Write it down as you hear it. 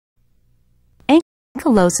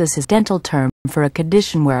Ankylosis is a dental term for a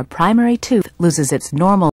condition where a primary tooth loses its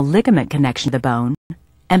normal ligament connection to the bone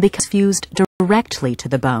and becomes fused directly to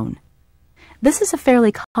the bone. This is a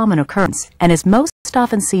fairly common occurrence and is most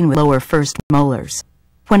often seen with lower first molars.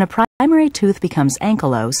 When a primary tooth becomes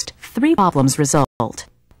ankylosed, three problems result.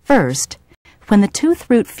 First, when the tooth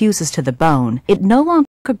root fuses to the bone, it no longer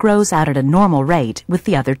grows out at a normal rate with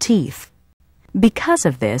the other teeth. Because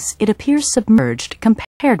of this, it appears submerged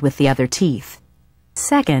compared with the other teeth.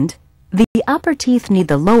 Second, the upper teeth need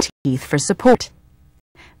the lower teeth for support.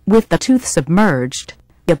 With the tooth submerged,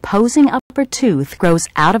 the opposing upper tooth grows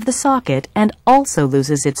out of the socket and also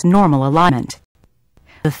loses its normal alignment.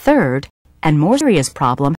 The third, and more serious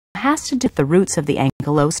problem, has to do with the roots of the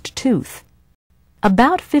ankylosed tooth.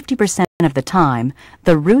 About 50% of the time,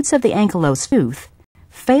 the roots of the ankylosed tooth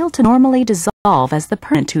fail to normally dissolve as the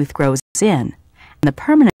permanent tooth grows in, and the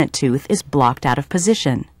permanent tooth is blocked out of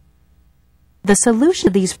position. The solution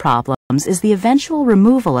to these problems is the eventual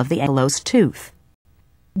removal of the ankylosed tooth.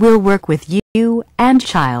 We'll work with you and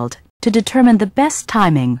child to determine the best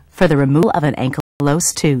timing for the removal of an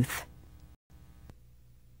ankylosed tooth.